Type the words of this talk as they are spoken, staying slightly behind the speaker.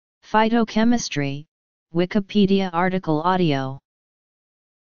Phytochemistry, Wikipedia article audio.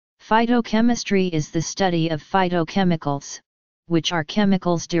 Phytochemistry is the study of phytochemicals, which are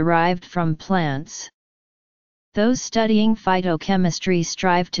chemicals derived from plants. Those studying phytochemistry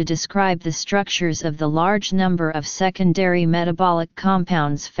strive to describe the structures of the large number of secondary metabolic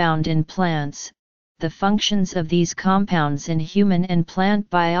compounds found in plants, the functions of these compounds in human and plant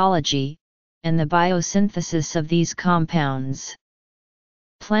biology, and the biosynthesis of these compounds.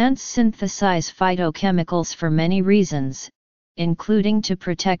 Plants synthesize phytochemicals for many reasons, including to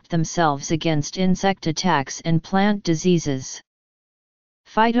protect themselves against insect attacks and plant diseases.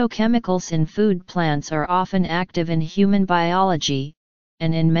 Phytochemicals in food plants are often active in human biology,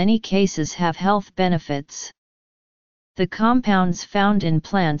 and in many cases have health benefits. The compounds found in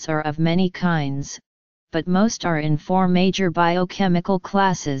plants are of many kinds, but most are in four major biochemical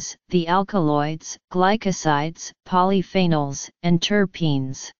classes: the alkaloids, glycosides, polyphenols, and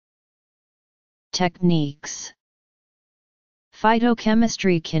terpenes. Techniques.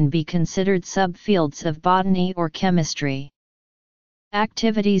 Phytochemistry can be considered subfields of botany or chemistry.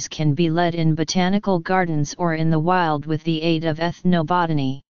 Activities can be led in botanical gardens or in the wild with the aid of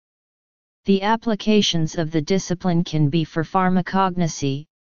ethnobotany. The applications of the discipline can be for pharmacognosy,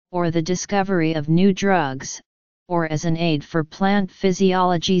 or the discovery of new drugs, or as an aid for plant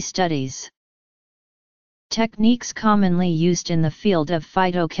physiology studies. Techniques commonly used in the field of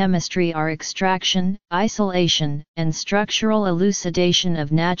phytochemistry are extraction, isolation, and structural elucidation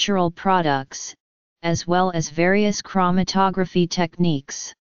of natural products, as well as various chromatography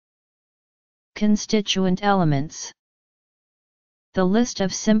techniques. Constituent elements. The list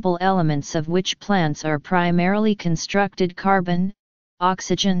of simple elements of which plants are primarily constructed: carbon,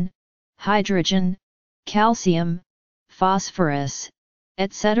 oxygen, hydrogen, calcium, phosphorus,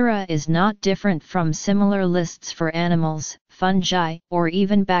 etc. is not different from similar lists for animals, fungi, or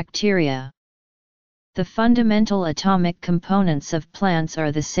even bacteria. The fundamental atomic components of plants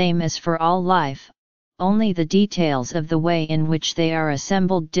are the same as for all life, only the details of the way in which they are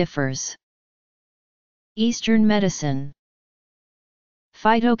assembled differs. Eastern medicine.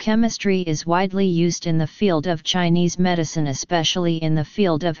 Phytochemistry is widely used in the field of Chinese medicine, especially in the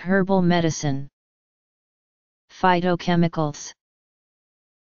field of herbal medicine. Phytochemicals.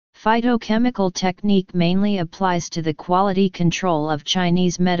 Phytochemical technique mainly applies to the quality control of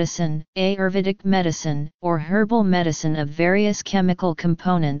Chinese medicine, Ayurvedic medicine, or herbal medicine of various chemical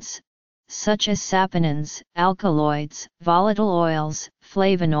components, such as saponins, alkaloids, volatile oils,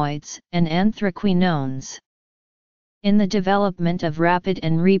 flavonoids, and anthraquinones. In the development of rapid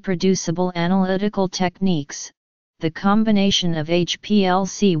and reproducible analytical techniques, the combination of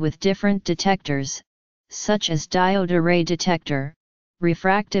HPLC with different detectors, such as diode array detector,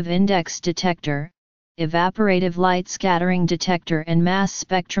 refractive index detector, evaporative light scattering detector, and mass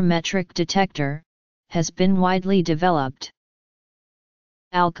spectrometric detector, has been widely developed.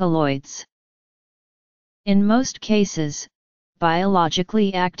 Alkaloids. In most cases,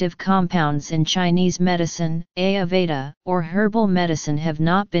 biologically active compounds in Chinese medicine, Ayurveda, or herbal medicine have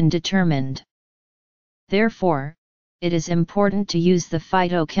not been determined. Therefore, it is important to use the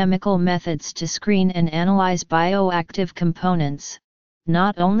phytochemical methods to screen and analyze bioactive components,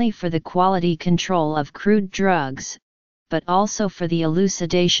 not only for the quality control of crude drugs, but also for the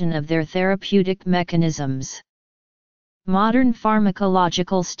elucidation of their therapeutic mechanisms. Modern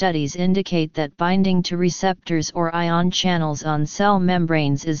pharmacological studies indicate that binding to receptors or ion channels on cell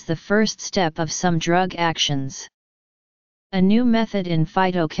membranes is the first step of some drug actions. A new method in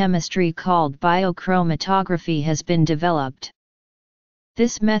phytochemistry called biochromatography has been developed.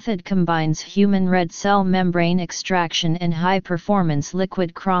 This method combines human red cell membrane extraction and high-performance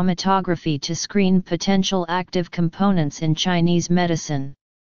liquid chromatography to screen potential active components in Chinese medicine.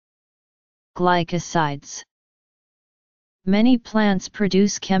 Glycosides. Many plants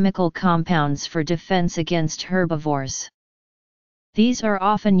produce chemical compounds for defense against herbivores. These are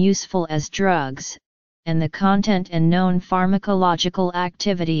often useful as drugs, and the content and known pharmacological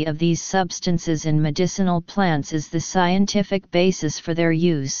activity of these substances in medicinal plants is the scientific basis for their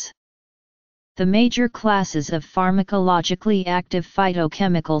use. The major classes of pharmacologically active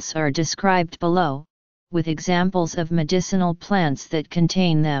phytochemicals are described below, with examples of medicinal plants that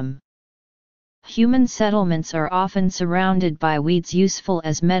contain them. Human settlements are often surrounded by weeds useful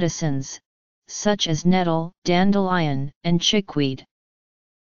as medicines, such as nettle, dandelion, and chickweed.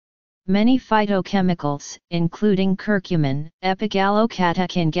 Many phytochemicals, including curcumin,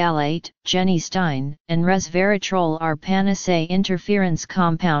 epigallocatechin gallate, genistein, and resveratrol, are pan-assay interference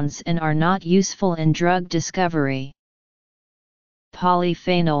compounds and are not useful in drug discovery.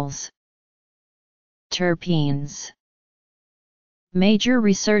 Polyphenols. Terpenes. Major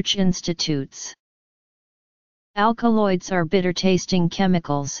research institutes. Alkaloids are bitter-tasting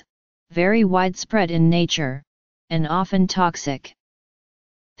chemicals, very widespread in nature, and often toxic.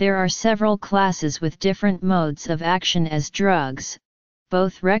 There are several classes with different modes of action as drugs,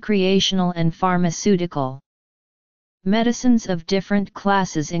 both recreational and pharmaceutical. Medicines of different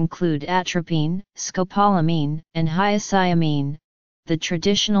classes include atropine, scopolamine, and hyoscyamine, the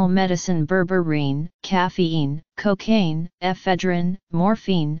traditional medicine berberine, caffeine, cocaine, ephedrine,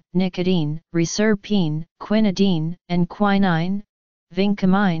 morphine, nicotine, reserpine, quinidine, and quinine,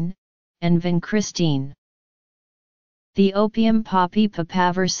 vincamine, and vincristine. The opium poppy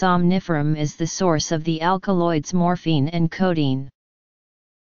Papaver somniferum is the source of the alkaloids morphine and codeine.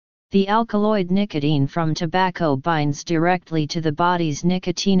 The alkaloid nicotine from tobacco binds directly to the body's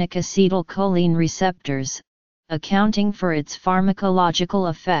nicotinic acetylcholine receptors, accounting for its pharmacological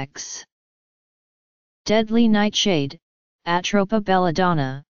effects. Deadly nightshade, Atropa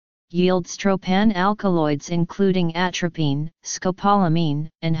belladonna, yields tropan alkaloids including atropine, scopolamine,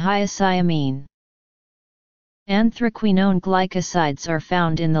 and hyoscyamine. Anthraquinone glycosides are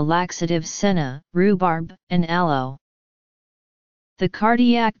found in the laxatives senna, rhubarb, and aloe. The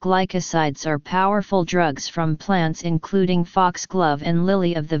cardiac glycosides are powerful drugs from plants including foxglove and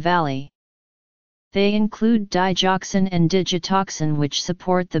lily of the valley. They include digoxin and digitoxin, which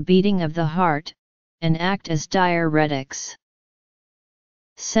support the beating of the heart, and act as diuretics.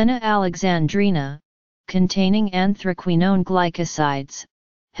 Senna alexandrina, containing anthraquinone glycosides,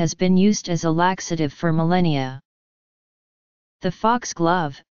 has been used as a laxative for millennia. The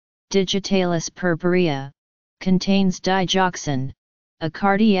foxglove, Digitalis purpurea, contains digoxin, a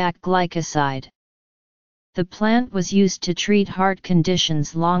cardiac glycoside. The plant was used to treat heart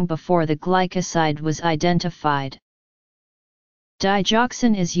conditions long before the glycoside was identified.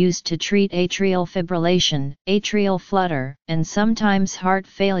 Digoxin is used to treat atrial fibrillation, atrial flutter, and sometimes heart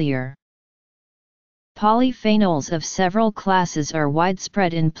failure. Polyphenols of several classes are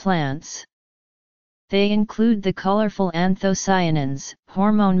widespread in plants. They include the colorful anthocyanins,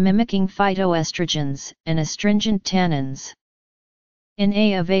 hormone-mimicking phytoestrogens, and astringent tannins. In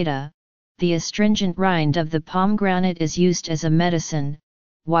Ayurveda, the astringent rind of the pomegranate is used as a medicine,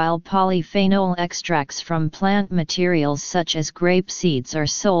 while polyphenol extracts from plant materials such as grape seeds are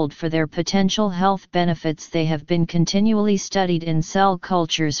sold for their potential health benefits. They have been continually studied in cell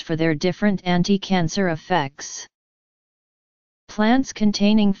cultures for their different anti-cancer effects. Plants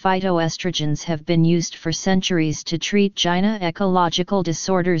containing phytoestrogens have been used for centuries to treat gynecological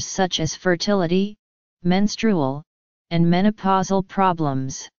disorders such as fertility, menstrual, and menopausal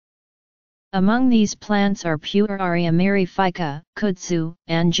problems. Among these plants are Pueraria myrrifica, kudzu,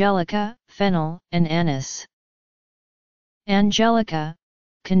 angelica, fennel, and anise. Angelica,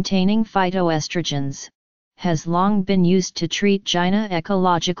 containing phytoestrogens, has long been used to treat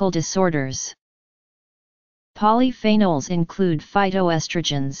gynecological disorders. Polyphenols include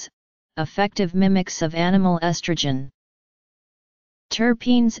phytoestrogens, effective mimics of animal estrogen.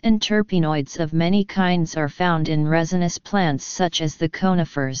 Terpenes and terpenoids of many kinds are found in resinous plants such as the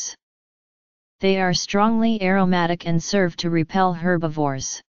conifers. They are strongly aromatic and serve to repel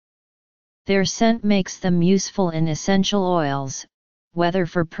herbivores. Their scent makes them useful in essential oils, whether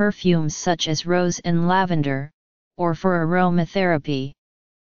for perfumes such as rose and lavender, or for aromatherapy.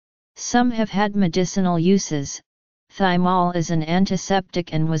 Some have had medicinal uses. Thymol is an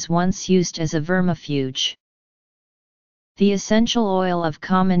antiseptic and was once used as a vermifuge. The essential oil of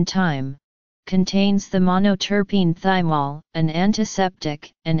common thyme contains the monoterpene thymol, an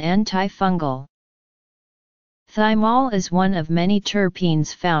antiseptic and antifungal. Thymol is one of many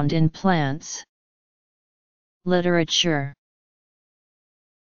terpenes found in plants. Literature.